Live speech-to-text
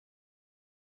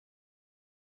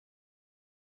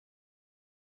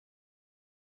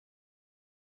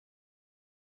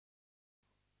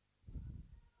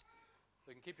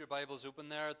can keep your Bibles open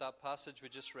there at that passage we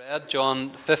just read, John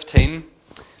 15,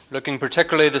 looking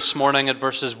particularly this morning at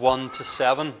verses 1 to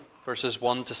 7,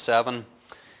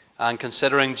 and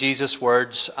considering Jesus'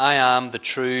 words, I am the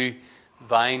true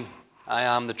vine. I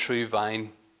am the true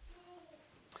vine.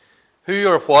 Who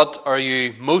or what are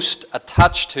you most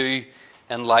attached to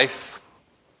in life?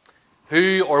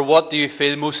 Who or what do you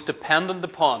feel most dependent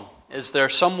upon? Is there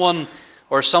someone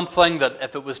or something that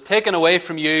if it was taken away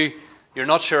from you, you're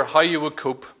not sure how you would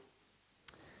cope?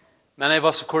 Many of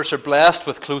us, of course, are blessed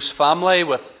with close family,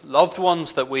 with loved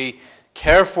ones that we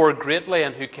care for greatly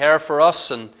and who care for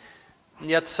us. And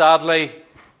yet, sadly,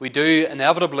 we do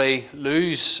inevitably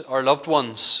lose our loved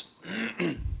ones.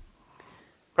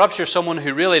 Perhaps you're someone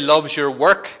who really loves your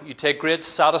work. You take great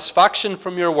satisfaction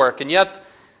from your work. And yet,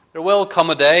 there will come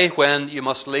a day when you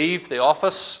must leave the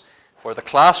office or the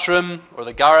classroom or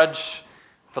the garage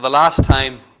for the last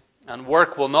time. And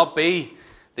work will not be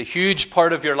the huge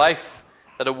part of your life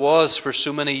that it was for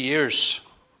so many years.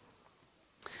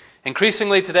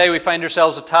 Increasingly today we find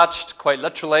ourselves attached, quite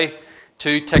literally,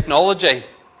 to technology.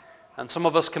 And some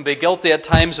of us can be guilty at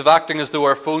times of acting as though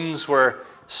our phones were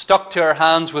stuck to our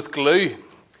hands with glue.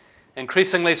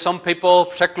 Increasingly some people,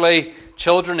 particularly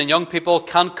children and young people,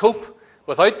 can't cope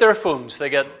without their phones. They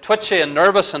get twitchy and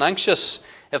nervous and anxious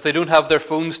if they don't have their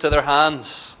phones to their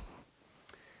hands.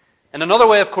 In another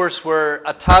way, of course, we're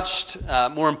attached,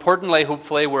 more importantly,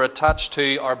 hopefully, we're attached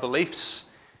to our beliefs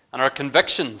and our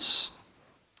convictions.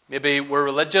 Maybe we're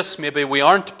religious, maybe we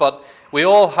aren't, but we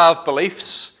all have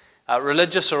beliefs,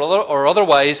 religious or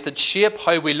otherwise, that shape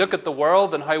how we look at the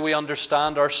world and how we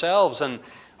understand ourselves and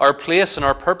our place and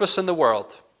our purpose in the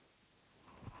world.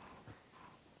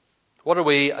 What are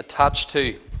we attached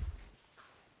to?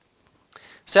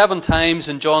 7 times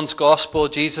in John's Gospel,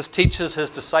 Jesus teaches his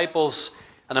disciples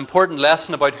an important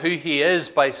lesson about who he is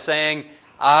by saying,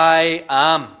 I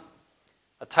am.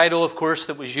 A title, of course,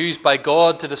 that was used by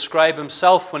God to describe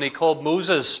himself when he called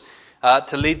Moses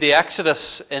to lead the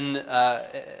Exodus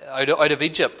out of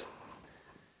Egypt.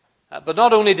 But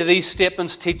not only do these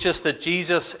statements teach us that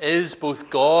Jesus is both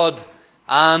God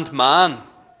and man,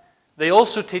 they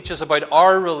also teach us about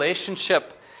our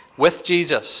relationship with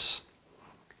Jesus.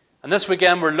 And this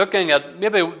weekend we're looking at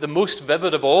maybe the most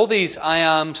vivid of all these I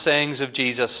am sayings of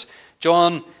Jesus.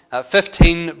 John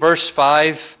 15 verse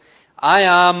 5, I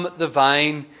am the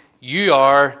vine, you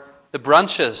are the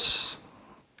branches.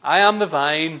 I am the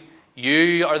vine,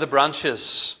 you are the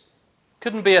branches.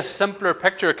 Couldn't be a simpler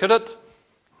picture, could it?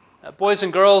 Boys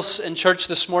and girls in church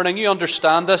this morning, you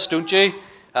understand this, don't you?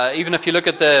 Even if you look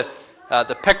at the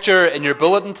picture in your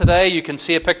bulletin today, you can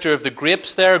see a picture of the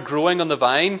grapes there growing on the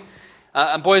vine.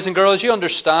 And boys and girls, you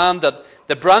understand that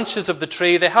the branches of the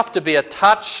tree, they have to be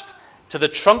attached to the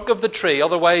trunk of the tree.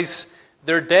 Otherwise,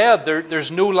 they're dead. There's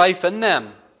no life in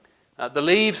them. The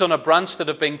leaves on a branch that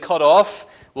have been cut off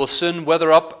will soon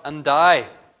wither up and die.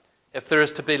 If there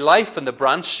is to be life in the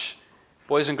branch,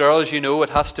 boys and girls, you know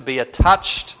it has to be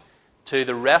attached to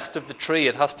the rest of the tree.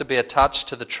 It has to be attached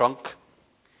to the trunk.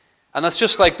 And that's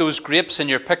just like those grapes in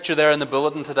your picture there in the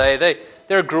bulletin today.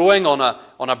 They're growing on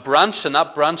a branch, and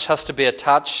that branch has to be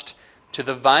attached to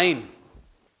the vine.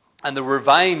 And there were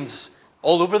vines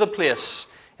all over the place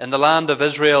in the land of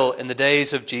Israel in the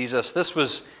days of Jesus. This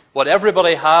was what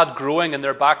everybody had growing in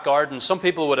their back garden. Some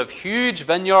people would have huge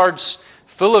vineyards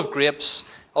full of grapes.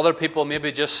 Other people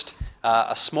maybe just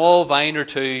a small vine or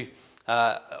two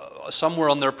somewhere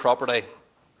on their property.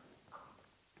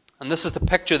 And this is the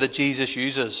picture that Jesus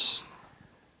uses.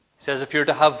 He says, if you're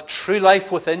to have true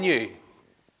life within you,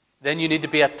 then you need to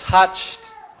be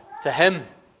attached to him.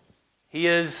 He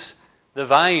is the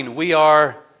vine. We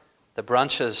are the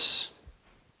branches.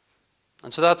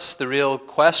 And so that's the real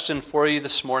question for you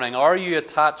this morning. Are you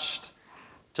attached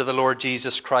to the Lord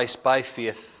Jesus Christ by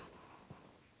faith?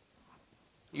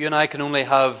 You and I can only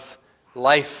have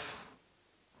life,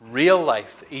 real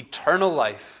life, eternal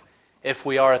life, if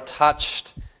we are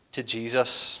attached to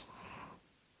Jesus.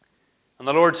 And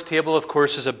the Lord's table, of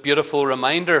course, is a beautiful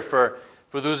reminder for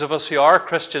those of us who are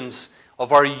Christians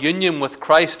of our union with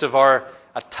Christ, of our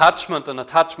attachment. And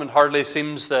attachment hardly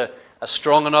seems a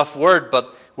strong enough word,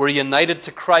 but we're united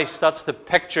to Christ. That's the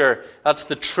picture, that's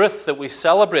the truth that we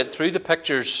celebrate through the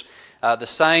pictures, the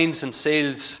signs and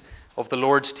seals of the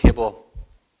Lord's table.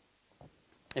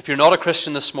 If you're not a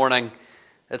Christian this morning,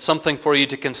 it's something for you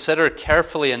to consider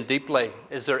carefully and deeply.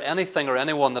 Is there anything or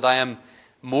anyone that I am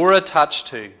more attached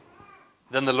to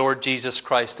than the Lord Jesus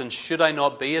Christ? And should I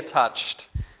not be attached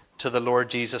to the Lord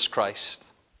Jesus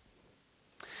Christ?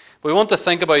 We want to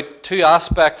think about 2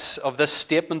 aspects of this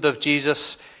statement of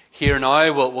Jesus here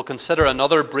now. We'll consider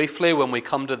another briefly when we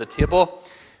come to the table.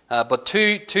 But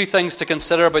two things to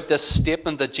consider about this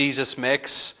statement that Jesus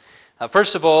makes.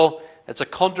 First of all, it's a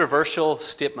controversial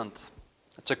statement.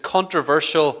 It's a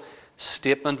controversial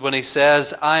statement when he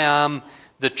says, I am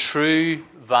the true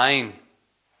vine.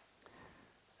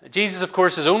 Jesus, of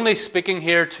course, is only speaking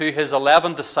here to his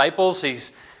 11 disciples.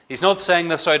 He's not saying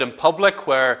this out in public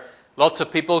where lots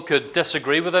of people could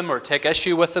disagree with him or take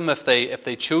issue with him if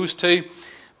they choose to.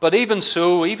 But even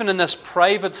so, even in this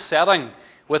private setting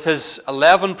with his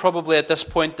 11, probably at this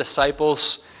point,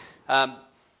 disciples,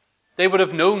 they would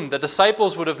have known, the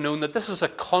disciples would have known that this is a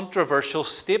controversial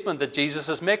statement that Jesus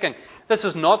is making. This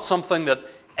is not something that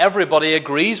everybody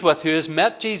agrees with who has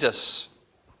met Jesus.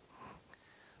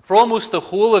 For almost the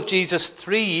whole of Jesus'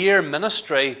 3-year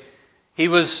ministry, he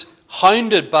was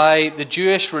hounded by the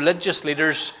Jewish religious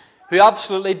leaders who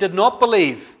absolutely did not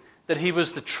believe that he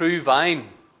was the true vine,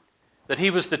 that he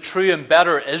was the true and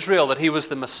better Israel, that he was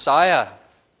the Messiah.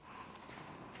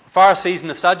 The Pharisees and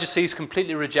the Sadducees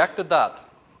completely rejected that.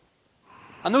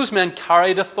 And those men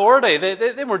carried authority.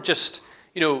 They weren't just,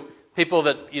 people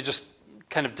that you just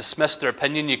kind of dismissed their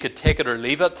opinion. You could take it or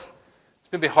leave it.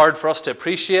 It's maybe hard for us to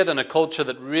appreciate in a culture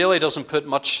that really doesn't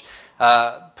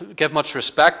give much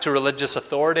respect to religious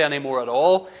authority anymore at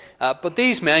all. But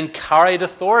these men carried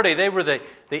authority. They were the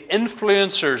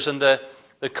influencers and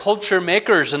the culture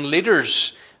makers and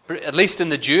leaders, at least in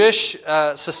the Jewish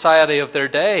society of their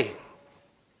day.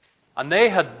 And they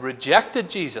had rejected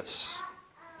Jesus.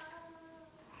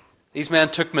 These men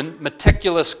took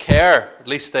meticulous care, at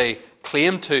least they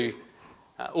claimed to,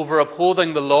 over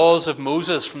upholding the laws of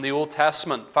Moses from the Old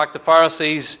Testament. In fact, the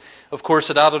Pharisees, of course,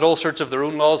 had added all sorts of their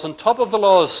own laws on top of the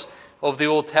laws of the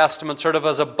Old Testament, sort of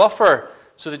as a buffer,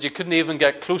 so that you couldn't even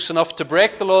get close enough to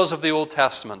break the laws of the Old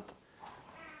Testament.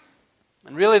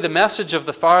 And really the message of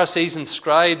the Pharisees and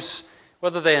scribes,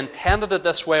 whether they intended it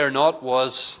this way or not,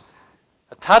 was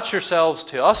attach yourselves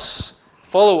to us,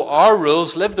 follow our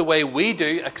rules, live the way we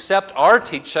do, accept our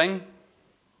teaching,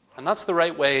 and that's the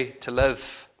right way to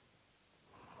live.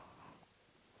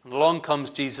 And along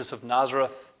comes Jesus of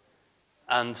Nazareth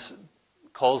and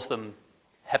calls them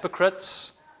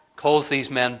hypocrites, calls these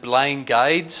men blind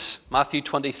guides. Matthew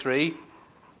 23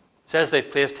 says they've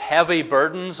placed heavy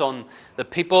burdens on the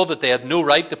people that they had no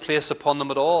right to place upon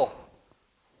them at all.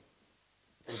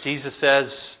 And Jesus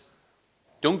says,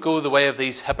 don't go the way of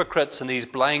these hypocrites and these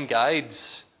blind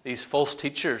guides, these false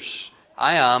teachers.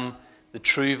 I am the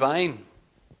true vine.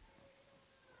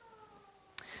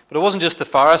 But it wasn't just the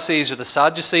Pharisees or the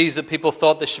Sadducees that people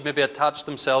thought they should maybe attach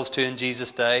themselves to in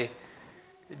Jesus' day.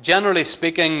 Generally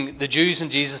speaking, the Jews in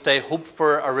Jesus' day hoped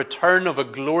for a return of a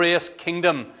glorious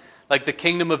kingdom, like the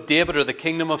kingdom of David or the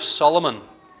kingdom of Solomon.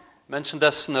 I mentioned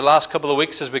this in the last couple of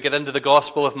weeks as we get into the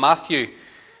Gospel of Matthew.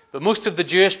 But most of the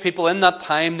Jewish people in that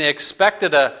time, they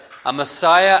expected a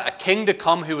Messiah, a king to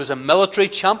come who was a military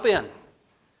champion.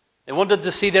 They wanted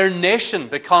to see their nation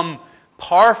become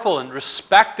powerful and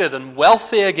respected and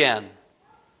wealthy again.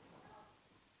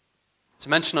 As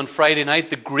mentioned on Friday night,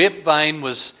 the grapevine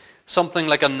was something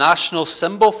like a national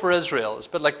symbol for Israel. It's a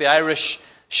bit like the Irish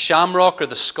shamrock or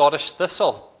the Scottish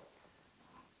thistle.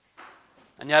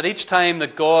 And yet each time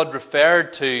that God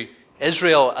referred to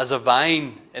Israel as a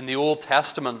vine in the Old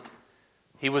Testament,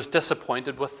 he was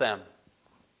disappointed with them.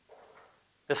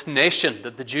 This nation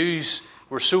that the Jews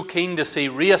were so keen to see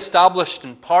reestablished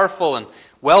and powerful and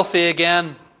wealthy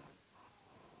again,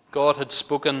 God had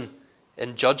spoken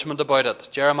in judgment about it.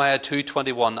 Jeremiah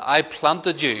 2:21, I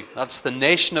planted you, that's the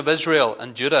nation of Israel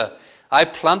and Judah, I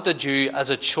planted you as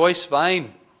a choice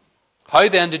vine. How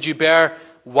then did you bear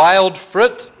wild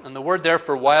fruit? And the word there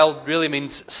for wild really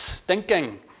means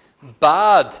stinking,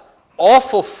 bad,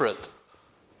 awful fruit.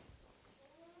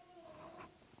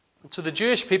 And so the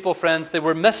Jewish people, friends, they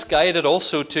were misguided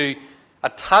also to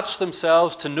attach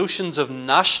themselves to notions of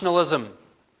nationalism.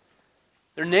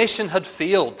 Their nation had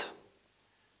failed.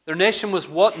 Their nation was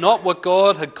not what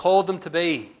God had called them to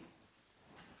be.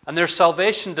 And their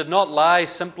salvation did not lie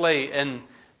simply in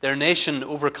their nation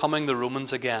overcoming the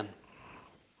Romans again.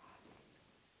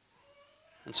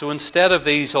 And so instead of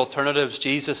these alternatives,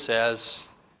 Jesus says,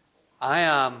 I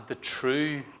am the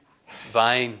true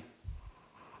vine.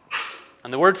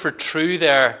 And the word for true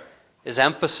there is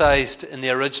emphasized in the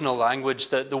original language.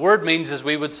 The word means, as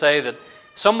we would say, that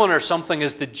someone or something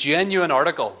is the genuine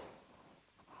article.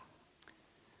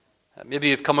 Maybe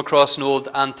you've come across an old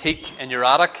antique in your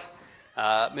attic.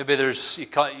 Maybe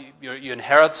you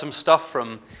inherit some stuff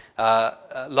from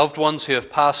loved ones who have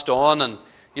passed on, and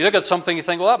you look at something, you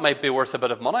think, well, that might be worth a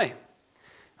bit of money.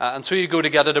 And so you go to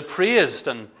get it appraised,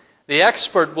 and the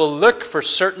expert will look for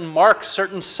certain marks,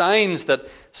 certain signs that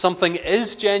something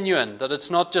is genuine, that it's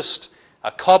not just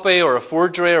a copy or a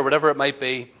forgery or whatever it might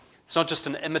be. It's not just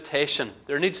an imitation.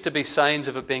 There needs to be signs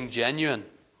of it being genuine.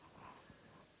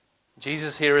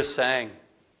 Jesus here is saying,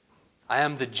 I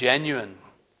am the genuine,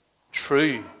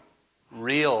 true,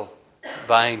 real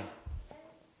vine.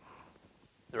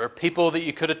 There are people that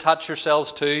you could attach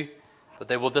yourselves to, but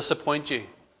they will disappoint you.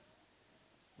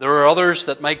 There are others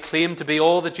that might claim to be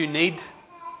all that you need.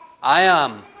 I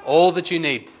am all that you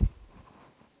need.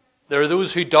 There are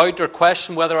those who doubt or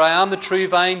question whether I am the true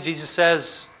vine. Jesus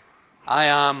says, I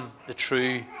am the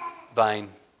true vine.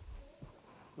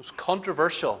 It was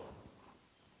controversial.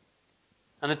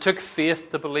 And it took faith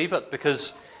to believe it,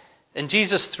 because in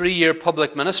Jesus' 3-year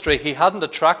public ministry, he hadn't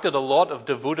attracted a lot of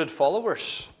devoted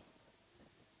followers.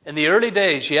 In the early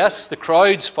days, yes, the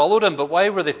crowds followed him, but why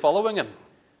were they following him?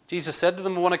 Jesus said to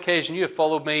them on one occasion, you have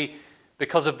followed me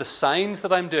because of the signs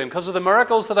that I'm doing, because of the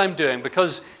miracles that I'm doing,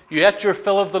 because you ate your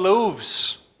fill of the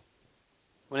loaves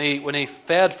when he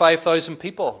fed 5,000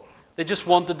 people. They just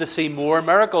wanted to see more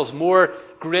miracles, more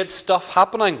great stuff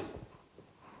happening.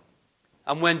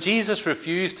 And when Jesus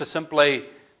refused to simply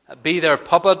be their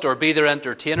puppet or be their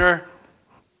entertainer,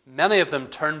 many of them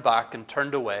turned back and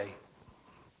turned away.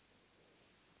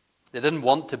 They didn't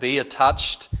want to be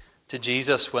attached to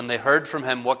Jesus when they heard from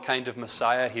him what kind of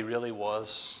Messiah he really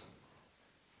was.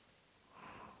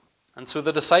 And so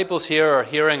the disciples here are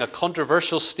hearing a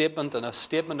controversial statement, and a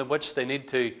statement in which they need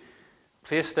to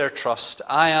place their trust.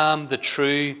 I am the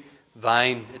true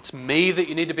vine. It's me that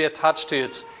you need to be attached to.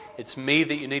 It's me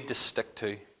that you need to stick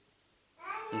to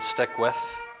and stick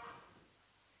with.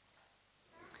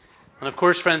 And of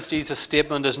course, friends, Jesus'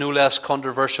 statement is no less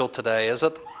controversial today, is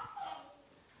it?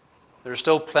 There are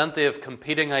still plenty of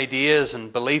competing ideas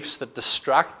and beliefs that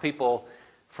distract people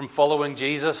from following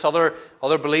Jesus. Other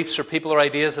beliefs or people or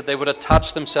ideas that they would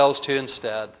attach themselves to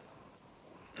instead.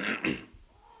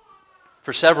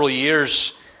 For several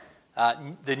years,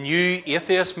 the new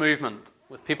atheist movement,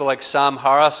 with people like Sam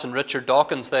Harris and Richard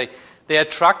Dawkins, they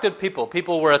attracted people.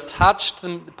 People attached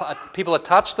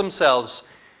themselves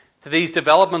to these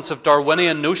developments of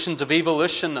Darwinian notions of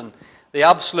evolution and the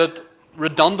absolute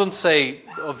redundancy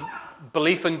of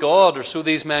belief in God, or so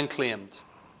these men claimed.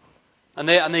 And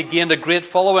they gained a great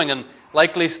following, and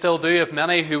likely still do, of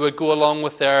many who would go along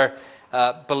with their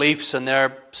beliefs and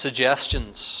their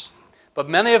suggestions. But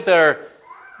many of the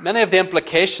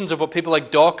implications of what people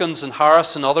like Dawkins and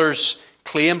Harris and others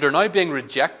claimed are now being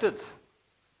rejected,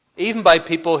 even by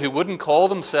people who wouldn't call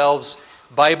themselves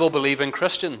Bible-believing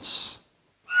Christians.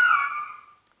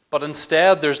 But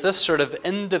instead, there's this sort of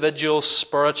individual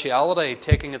spirituality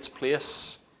taking its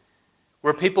place,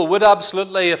 where people would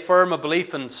absolutely affirm a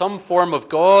belief in some form of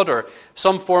God or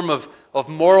some form of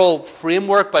moral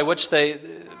framework by which a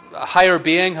higher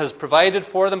being has provided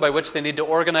for them, by which they need to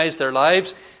organize their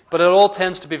lives, but it all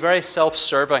tends to be very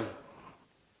self-serving.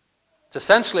 It's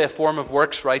essentially a form of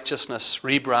works righteousness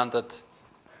rebranded.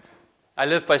 I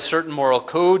live by certain moral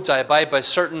codes, I abide by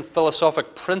certain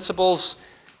philosophic principles,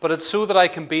 but it's so that I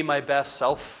can be my best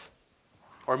self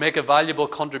or make a valuable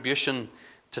contribution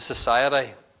to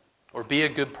society or be a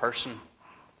good person.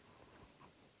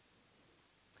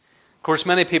 Of course,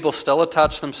 many people still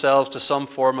attach themselves to some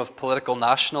form of political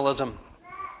nationalism,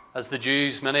 as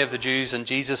many of the Jews in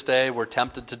Jesus' day were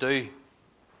tempted to do.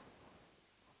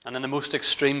 And in the most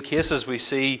extreme cases, we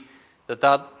see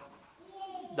that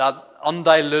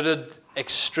undiluted,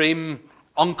 extreme,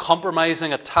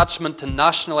 uncompromising attachment to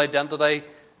national identity,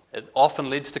 it often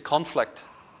leads to conflict,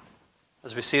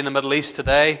 as we see in the Middle East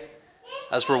today,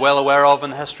 as we're well aware of in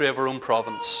the history of our own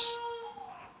province.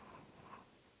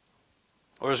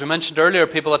 Or as we mentioned earlier,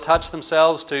 people attach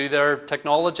themselves to their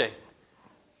technology,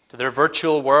 to their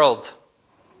virtual world,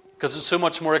 because it's so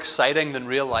much more exciting than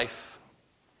real life.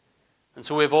 And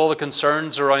so we have all the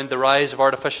concerns around the rise of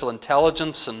artificial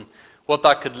intelligence and what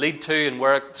that could lead to and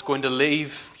where it's going to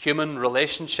leave human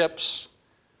relationships.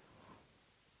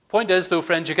 The point is, though,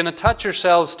 friends, you can attach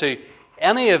yourselves to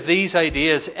any of these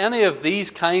ideas, any of these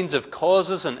kinds of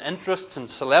causes and interests and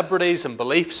celebrities and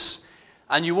beliefs,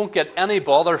 and you won't get any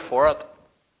bother for it.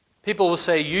 People will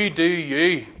say, you do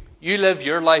you. You live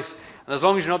your life. And as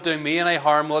long as you're not doing me any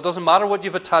harm, well, it doesn't matter what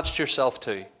you've attached yourself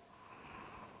to.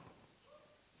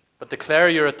 But declare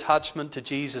your attachment to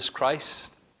Jesus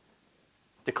Christ.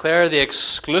 Declare the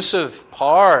exclusive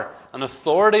power and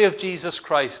authority of Jesus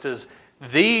Christ as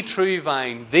the true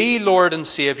vine, the Lord and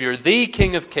Savior, the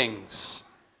King of Kings.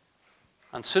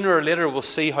 And sooner or later we'll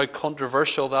see how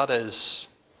controversial that is.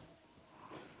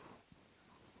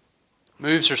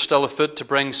 Moves are still afoot to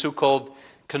bring so-called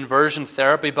conversion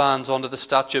therapy bans onto the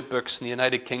statute books in the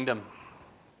United Kingdom.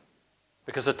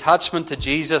 Because attachment to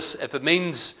Jesus, if it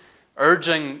means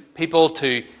urging people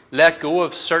to let go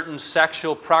of certain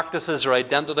sexual practices or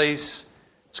identities,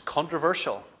 it's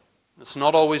controversial. It's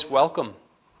not always welcome.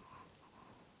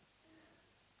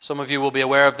 Some of you will be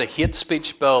aware of the hate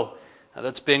speech bill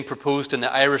that's being proposed in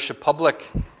the Irish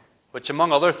Republic, which,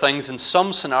 among other things, in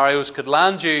some scenarios could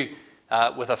land you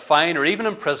with a fine or even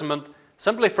imprisonment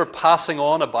simply for passing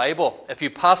on a Bible. If you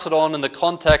pass it on in the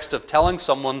context of telling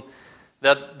someone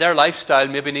that their lifestyle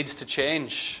maybe needs to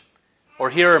change, or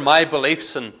here are my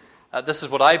beliefs and this is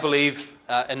what I believe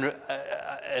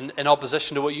in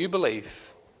opposition to what you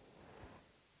believe.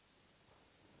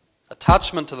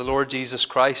 Attachment to the Lord Jesus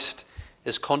Christ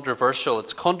is controversial.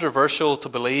 It's controversial to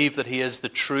believe that he is the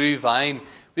true vine.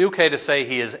 It'd be okay to say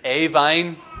he is a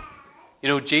vine. You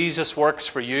know, Jesus works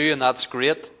for you, and that's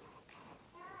great.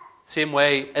 Same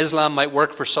way Islam might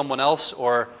work for someone else,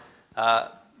 or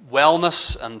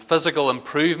wellness and physical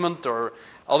improvement, or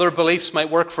other beliefs might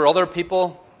work for other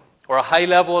people, or a high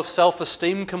level of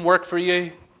self-esteem can work for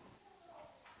you.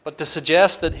 But to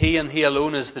suggest that he and he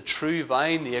alone is the true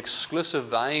vine, the exclusive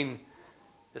vine,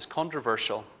 is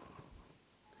controversial.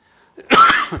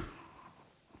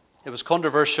 It was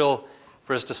controversial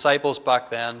for his disciples back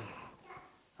then,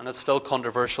 and it's still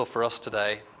controversial for us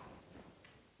today.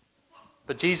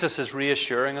 But Jesus is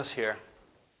reassuring us here.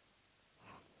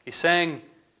 He's saying,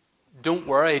 don't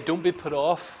worry, don't be put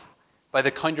off by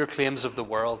the counterclaims of the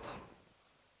world.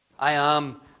 I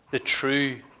am the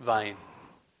true vine.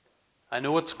 I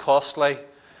know it's costly.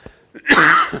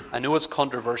 I know it's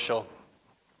controversial,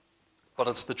 but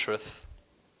it's the truth.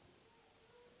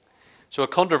 So a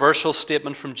controversial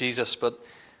statement from Jesus, but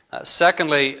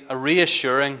secondly, a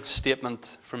reassuring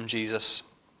statement from Jesus.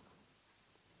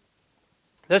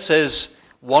 This is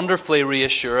wonderfully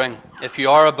reassuring if you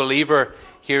are a believer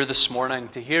here this morning,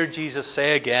 to hear Jesus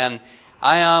say again,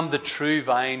 I am the true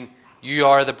vine, you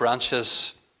are the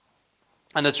branches.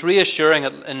 And it's reassuring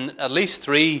in at least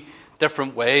three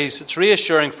different ways. It's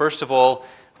reassuring, first of all,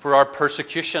 for our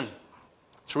persecution.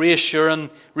 It's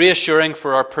reassuring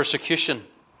for our persecution.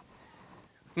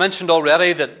 I've mentioned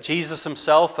already that Jesus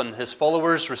himself and his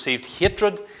followers received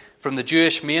hatred from the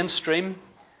Jewish mainstream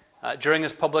during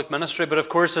his public ministry. But of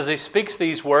course, as he speaks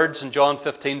these words in John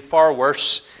 15, far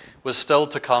worse was still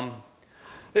to come.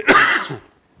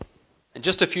 In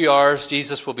just a few hours,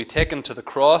 Jesus will be taken to the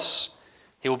cross.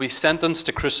 He will be sentenced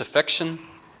to crucifixion.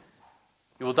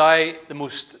 He will die the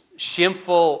most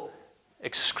shameful,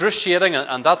 excruciating,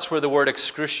 and that's where the word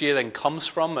excruciating comes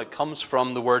from. It comes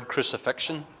from the word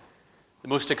crucifixion. The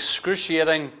most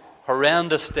excruciating,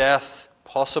 horrendous death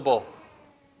possible.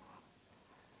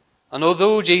 And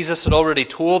although Jesus had already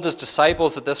told his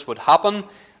disciples that this would happen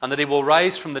and that he will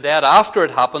rise from the dead after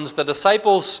it happens, the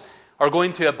disciples are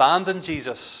going to abandon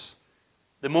Jesus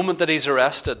the moment that he's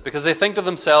arrested, because they think to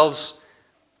themselves,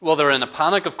 well, they're in a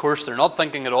panic, of course. They're not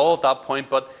thinking at all at that point,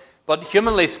 but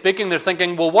humanly speaking, they're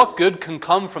thinking, well, what good can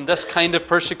come from this kind of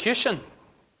persecution?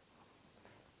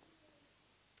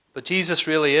 But Jesus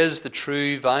really is the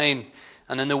true vine.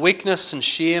 And in the weakness and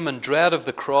shame and dread of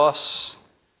the cross,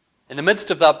 in the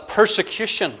midst of that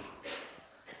persecution,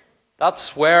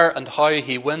 that's where and how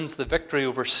he wins the victory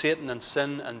over Satan and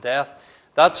sin and death.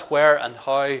 That's where and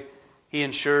how he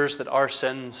ensures that our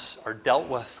sins are dealt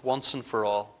with once and for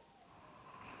all.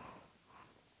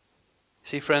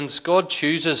 See, friends, God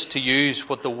chooses to use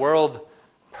what the world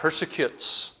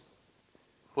persecutes,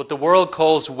 what the world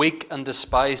calls weak and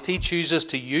despised. He chooses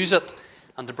to use it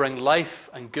and to bring life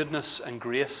and goodness and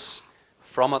grace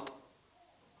from it.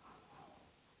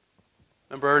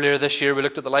 Remember earlier this year we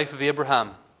looked at the life of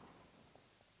Abraham.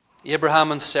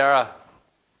 Abraham and Sarah,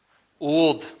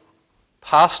 old,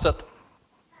 past it,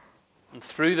 and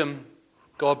through them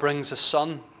God brings a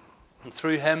son, and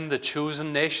through him the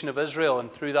chosen nation of Israel,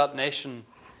 and through that nation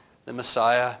the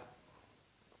Messiah.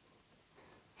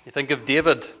 You think of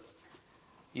David,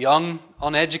 young,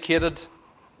 uneducated,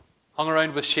 hung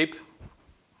around with sheep,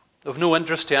 of no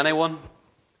interest to anyone.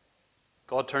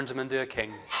 God turns him into a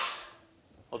king.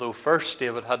 Although first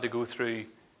David had to go through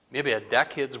maybe a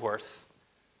decade's worth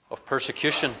of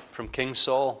persecution from King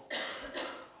Saul.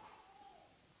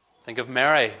 Think of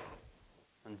Mary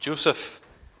and Joseph,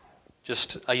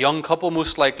 just a young couple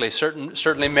most likely.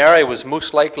 Certainly Mary was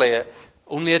most likely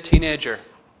only a teenager,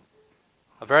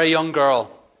 a very young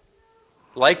girl,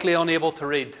 likely unable to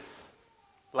read,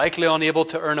 likely unable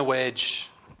to earn a wage.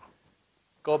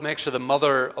 God makes her the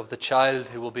mother of the child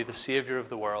who will be the Savior of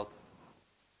the world.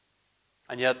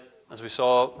 And yet, as we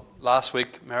saw last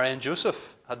week, Mary and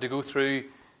Joseph had to go through,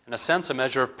 in a sense, a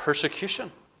measure of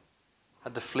persecution,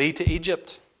 had to flee to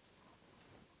Egypt.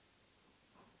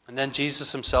 And then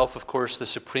Jesus himself, of course, the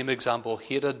supreme example,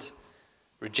 hated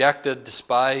rejected,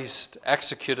 despised,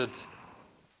 executed.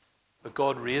 But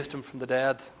God raised him from the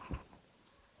dead.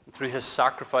 And through his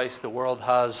sacrifice, the world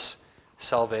has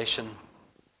salvation.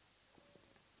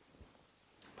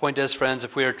 Point is, friends,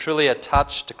 if we are truly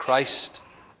attached to Christ,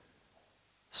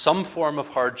 some form of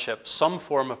hardship, some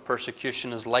form of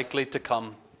persecution is likely to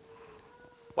come.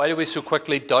 Why do we so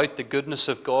quickly doubt the goodness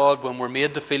of God when we're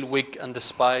made to feel weak and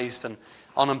despised and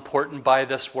unimportant by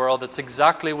this world? It's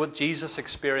exactly what Jesus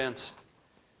experienced.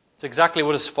 It's exactly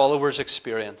what his followers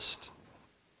experienced.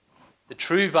 The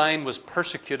true vine was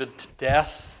persecuted to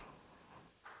death.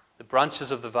 The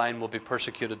branches of the vine will be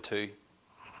persecuted too.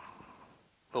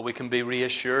 But we can be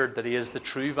reassured that he is the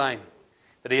true vine,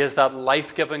 that he is that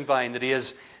life-giving vine, that he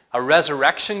is a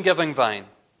resurrection-giving vine,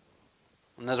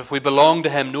 and that if we belong to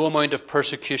him, no amount of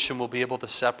persecution will be able to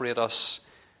separate us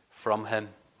from him.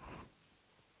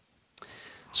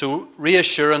 So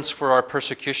reassurance for our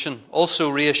persecution, also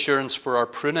reassurance for our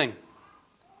pruning.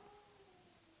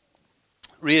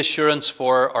 Reassurance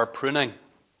for our pruning.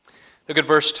 Look at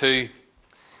verse 2.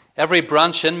 Every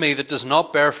branch in me that does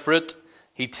not bear fruit,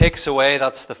 he takes away,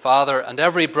 that's the Father, and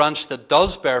every branch that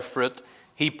does bear fruit,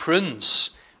 he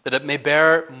prunes, that it may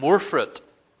bear more fruit.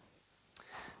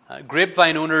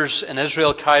 Grapevine owners in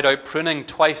Israel carried out pruning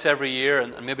twice every year,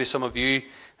 and maybe some of you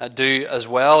do as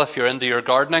well if you're into your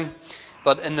gardening.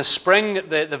 But in the spring,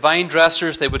 the vine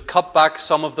dressers, they would cut back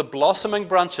some of the blossoming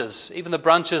branches, even the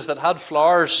branches that had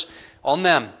flowers on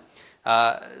them.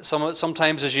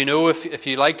 Sometimes, as you know, if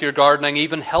you like your gardening,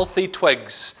 even healthy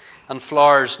twigs and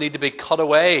flowers need to be cut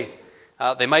away.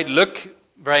 They might look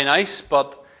very nice,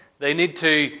 but they need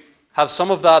to have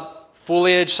some of that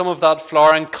foliage, some of that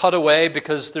flowering cut away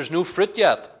because there's no fruit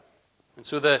yet. And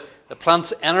so the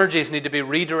plant's energies need to be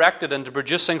redirected into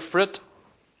producing fruit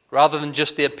rather than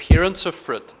just the appearance of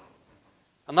fruit.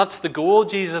 And that's the goal,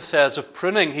 Jesus says, of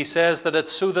pruning. He says that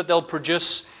it's so that they'll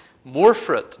produce more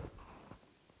fruit.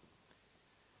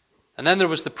 And then there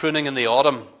was the pruning in the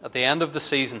autumn, at the end of the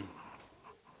season.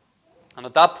 And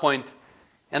at that point,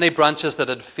 any branches that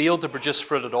had failed to produce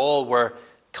fruit at all were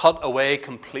cut away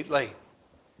completely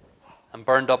and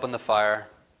burned up in the fire.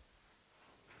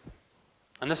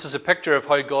 And this is a picture of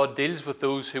how God deals with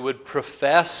those who would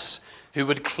profess, who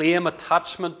would claim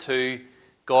attachment to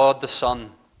God the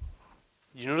Son.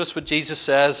 You notice what Jesus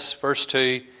says, verse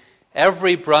 2,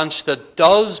 every branch that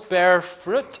does bear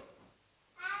fruit,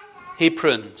 he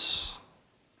prunes.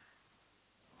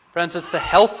 Friends, it's the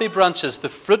healthy branches, the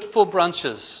fruitful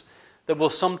branches, that will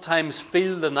sometimes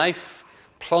feel the knife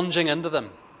plunging into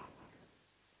them.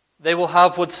 They will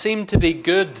have what seem to be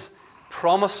good,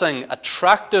 promising,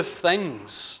 attractive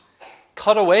things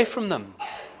cut away from them.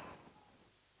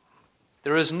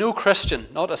 There is no Christian,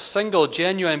 not a single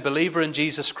genuine believer in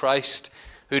Jesus Christ,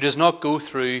 who does not go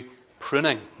through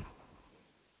pruning.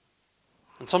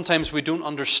 And sometimes we don't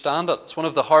understand it. It's one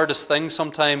of the hardest things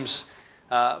sometimes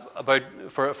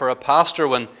for a pastor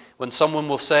when someone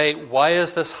will say, why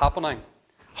is this happening?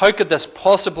 How could this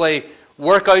possibly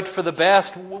work out for the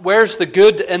best? Where's the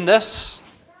good in this?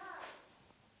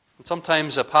 And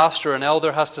sometimes a pastor, an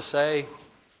elder, has to say,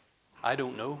 I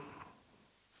don't know.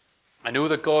 I know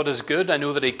that God is good. I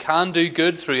know that he can do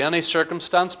good through any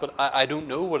circumstance, but I don't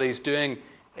know what he's doing,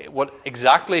 what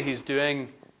exactly he's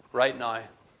doing right now.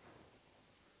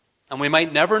 And we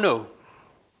might never know.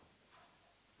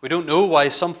 We don't know why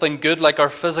something good like our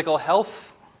physical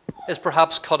health is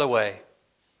perhaps cut away.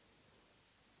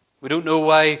 We don't know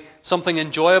why something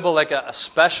enjoyable like a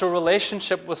special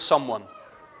relationship with someone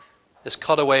is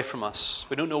cut away from us.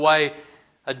 We don't know why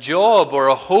a job or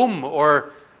a home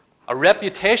or a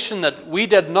reputation that we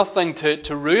did nothing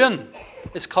to ruin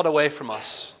is cut away from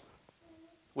us.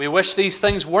 We wish these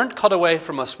things weren't cut away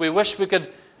from us. We wish we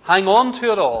could hang on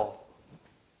to it all.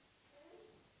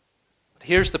 But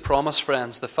here's the promise,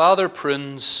 friends. The Father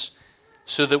prunes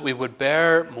so that we would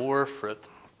bear more fruit.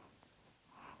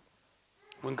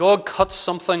 When God cuts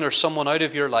something or someone out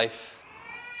of your life,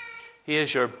 he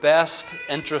has your best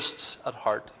interests at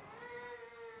heart.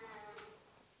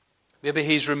 Maybe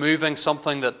he's removing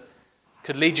something that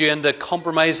could lead you into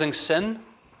compromising sin.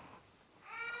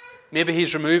 Maybe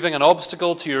he's removing an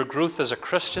obstacle to your growth as a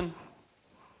Christian.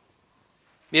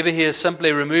 Maybe he is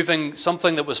simply removing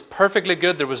something that was perfectly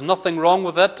good. There was nothing wrong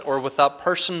with it or with that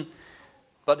person,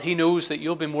 but he knows that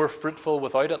you'll be more fruitful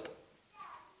without it,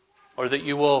 or that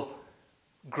you will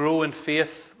grow in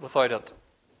faith without it.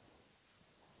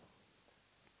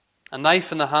 A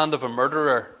knife in the hand of a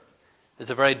murderer is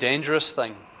a very dangerous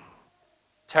thing.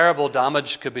 Terrible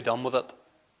damage could be done with it.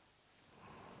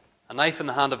 A knife in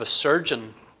the hand of a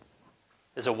surgeon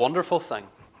is a wonderful thing.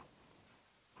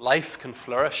 Life can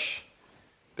flourish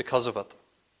because of it.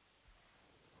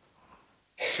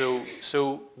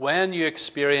 So when you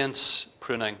experience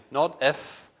pruning, not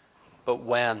if, but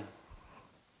when,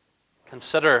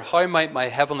 consider, how might my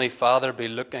Heavenly Father be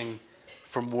looking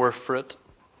for more fruit?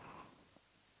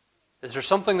 Is there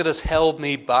something that has held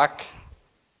me back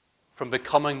from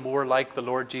becoming more like the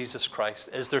Lord Jesus Christ?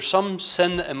 Is there some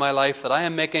sin in my life that I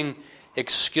am making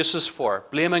excuses for,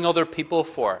 blaming other people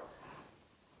for,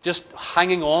 just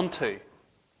hanging on to?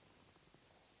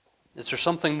 Is there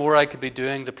something more I could be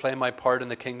doing to play my part in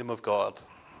the kingdom of God?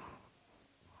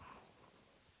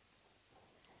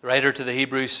 The writer to the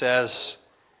Hebrews says,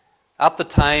 at the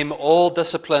time, all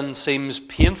discipline seems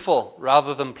painful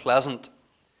rather than pleasant,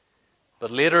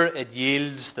 but later it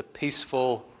yields the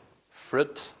peaceful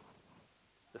fruit,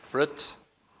 the fruit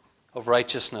of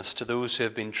righteousness to those who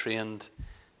have been trained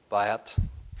by it.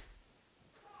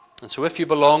 And so if you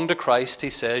belong to Christ, he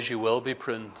says, you will be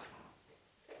pruned.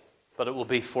 But it will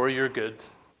be for your good,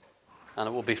 and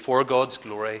it will be for God's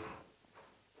glory,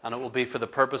 and it will be for the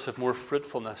purpose of more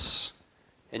fruitfulness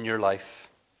in your life.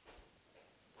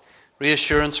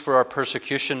 Reassurance for our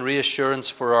persecution,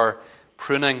 reassurance for our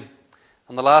pruning.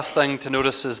 And the last thing to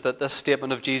notice is that this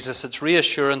statement of Jesus, it's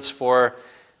reassurance for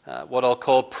what I'll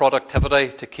call productivity,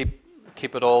 to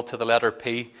keep it all to the letter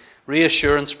P.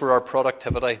 Reassurance for our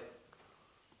productivity.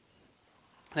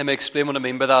 Let me explain what I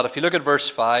mean by that. If you look at verse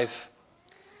 5,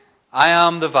 I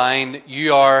am the vine,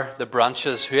 you are the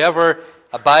branches. Whoever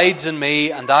abides in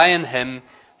me and I in him,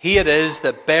 he it is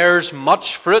that bears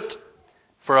much fruit.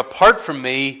 For apart from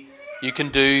me, you can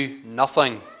do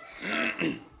nothing.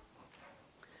 In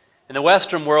the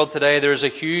Western world today, there's a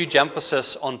huge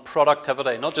emphasis on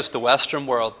productivity, not just the Western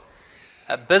world.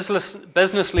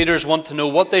 Business leaders want to know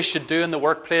what they should do in the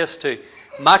workplace to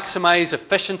maximize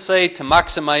efficiency, to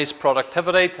maximize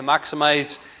productivity, to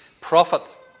maximize profit.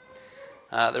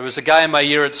 There was a guy in my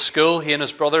year at school, he and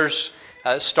his brothers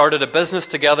started a business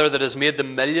together that has made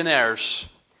them millionaires.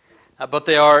 But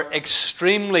they are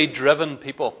extremely driven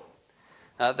people.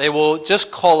 They will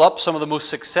just call up some of the most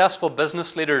successful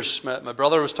business leaders. My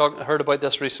brother heard about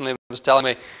this recently, was telling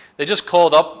me. They just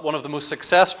called up one of the most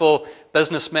successful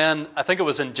businessmen, I think it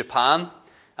was in Japan,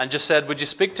 and just said, would you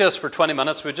speak to us for 20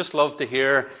 minutes? We'd just love to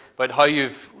hear about how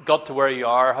you've got to where you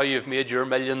are, how you've made your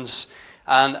millions.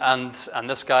 And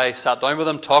this guy sat down with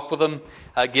them, talked with them,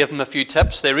 gave them a few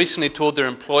tips. They recently told their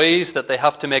employees that they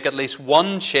have to make at least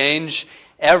one change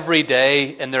every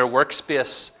day in their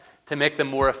workspace to make them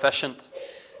more efficient.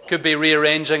 Could be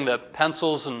rearranging the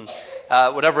pencils and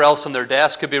whatever else on their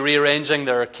desk. Could be rearranging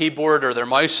their keyboard or their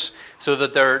mouse so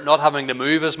that they're not having to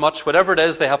move as much. Whatever it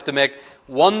is, they have to make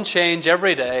one change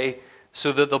every day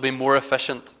so that they'll be more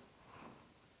efficient.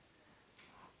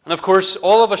 And of course,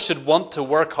 all of us should want to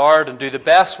work hard and do the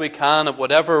best we can at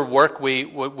whatever work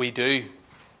we do.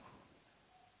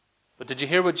 But did you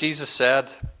hear what Jesus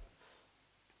said?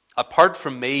 Apart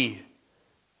from me,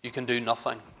 you can do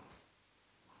nothing.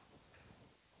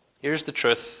 Here's the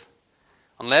truth.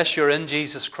 Unless you're in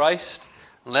Jesus Christ,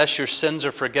 unless your sins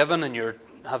are forgiven and you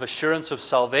have assurance of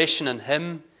salvation in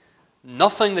him,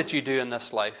 nothing that you do in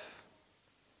this life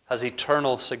has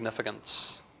eternal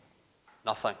significance.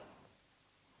 Nothing.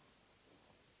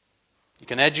 You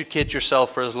can educate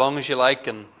yourself for as long as you like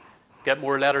and get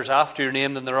more letters after your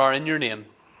name than there are in your name.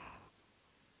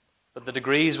 But the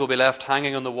degrees will be left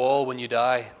hanging on the wall when you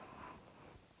die.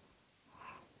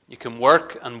 You can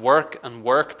work and work and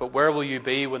work, but where will you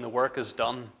be when the work is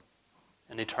done?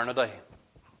 In eternity.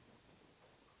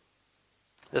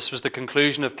 This was the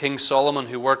conclusion of King Solomon,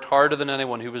 who worked harder than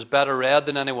anyone, who was better read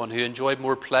than anyone, who enjoyed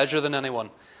more pleasure than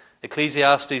anyone.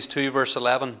 Ecclesiastes 2 verse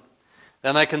 11.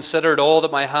 Then I considered all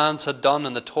that my hands had done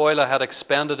and the toil I had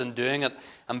expended in doing it,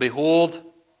 and behold,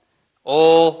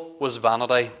 all was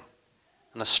vanity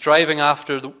and a striving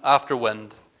after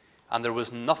wind, and there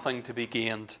was nothing to be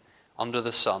gained under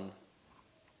the sun.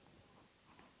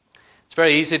 It's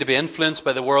very easy to be influenced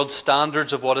by the world's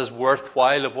standards of what is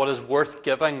worthwhile, of what is worth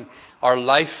giving our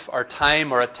life, our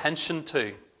time, our attention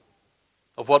to,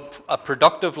 of what a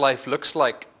productive life looks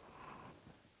like.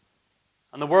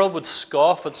 And the world would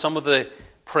scoff at some of the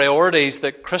priorities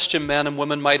that Christian men and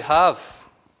women might have.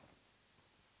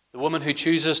 The woman who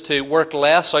chooses to work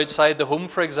less outside the home,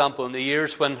 for example, in the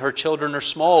years when her children are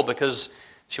small because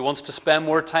she wants to spend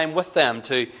more time with them,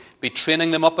 to be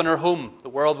training them up in her home. The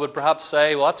world would perhaps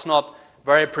say, well, that's not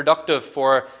very productive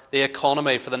for the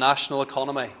economy, for the national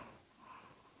economy.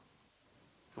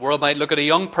 The world might look at a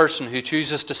young person who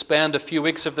chooses to spend a few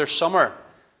weeks of their summer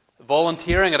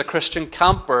volunteering at a Christian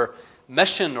camp or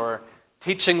mission, or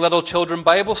teaching little children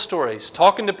Bible stories,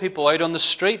 talking to people out on the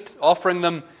street, offering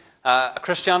them a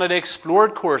Christianity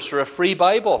Explored course or a free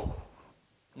Bible.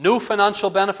 No financial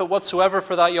benefit whatsoever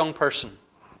for that young person.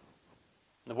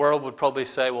 The world would probably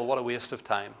say, well, what a waste of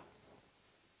time.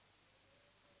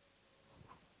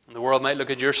 And the world might look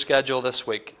at your schedule this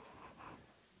week.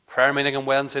 Prayer meeting on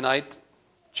Wednesday night,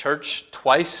 church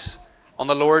twice on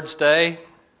the Lord's Day,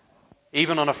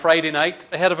 even on a Friday night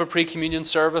ahead of a pre-communion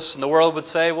service. And the world would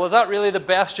say, well, is that really the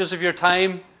best use of your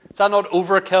time? Is that not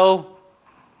overkill?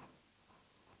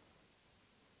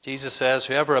 Jesus says,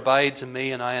 whoever abides in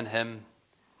me and I in him,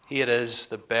 he it is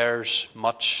that bears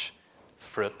much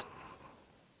fruit.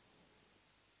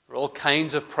 There are all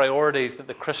kinds of priorities that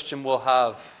the Christian will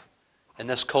have in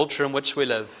this culture in which we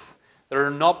live. There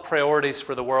are not priorities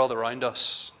for the world around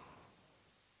us,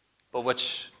 but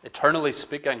which, eternally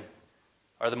speaking,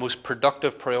 are the most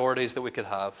productive priorities that we could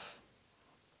have.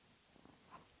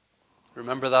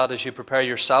 Remember that as you prepare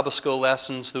your Sabbath school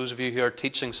lessons, those of you who are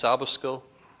teaching Sabbath school.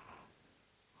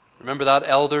 Remember that,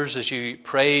 elders, as you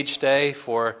pray each day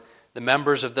for the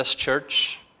members of this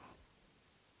church.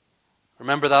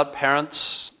 Remember that,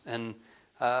 parents, in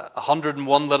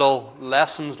 101 little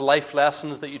lessons, life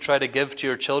lessons that you try to give to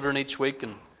your children each week.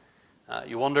 And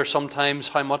you wonder sometimes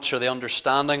how much are they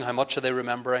understanding, how much are they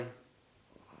remembering.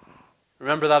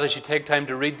 Remember that as you take time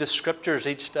to read the Scriptures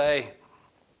each day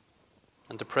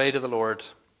and to pray to the Lord.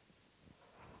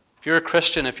 If you're a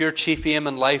Christian, if your chief aim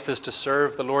in life is to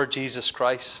serve the Lord Jesus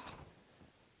Christ,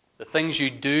 the things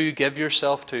you do give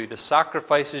yourself to, the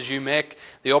sacrifices you make,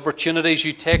 the opportunities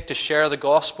you take to share the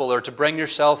gospel or to bring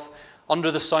yourself under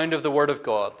the sound of the Word of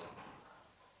God,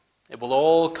 it will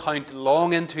all count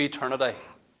long into eternity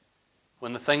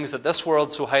when the things that this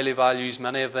world so highly values,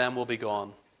 many of them will be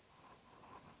gone.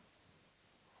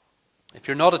 If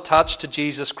you're not attached to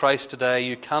Jesus Christ today,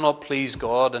 you cannot please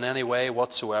God in any way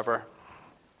whatsoever.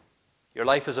 Your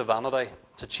life is a vanity.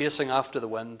 It's a chasing after the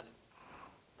wind.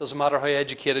 It doesn't matter how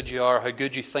educated you are, how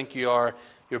good you think you are,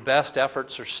 your best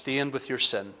efforts are stained with your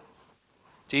sin.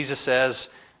 Jesus says,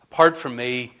 apart from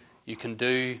me, you can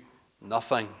do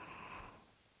nothing.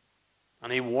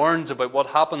 And he warns about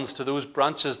what happens to those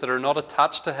branches that are not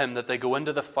attached to him, that they go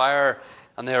into the fire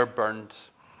and they are burned.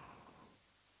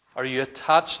 Are you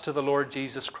attached to the Lord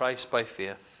Jesus Christ by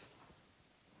faith?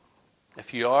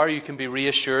 If you are, you can be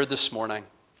reassured this morning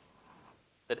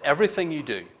that everything you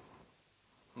do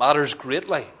matters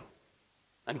greatly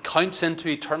and counts into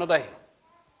eternity,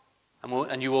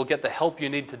 and you will get the help you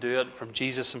need to do it from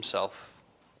Jesus himself.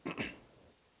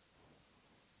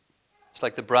 It's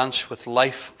like the branch with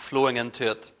life flowing into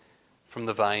it from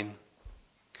the vine.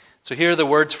 So here are the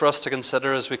words for us to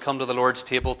consider as we come to the Lord's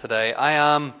table today. I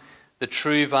am the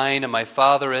true vine, and my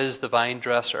Father is the vine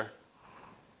dresser.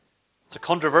 It's a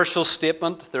controversial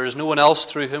statement. There is no one else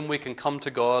through whom we can come to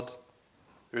God.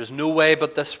 There is no way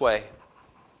but this way.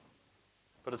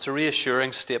 But it's a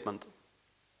reassuring statement.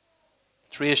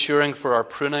 It's reassuring for our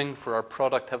pruning, for our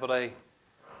productivity,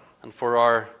 and for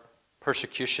our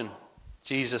persecution.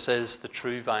 Jesus is the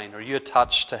true vine. Are you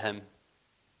attached to him?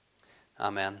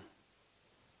 Amen.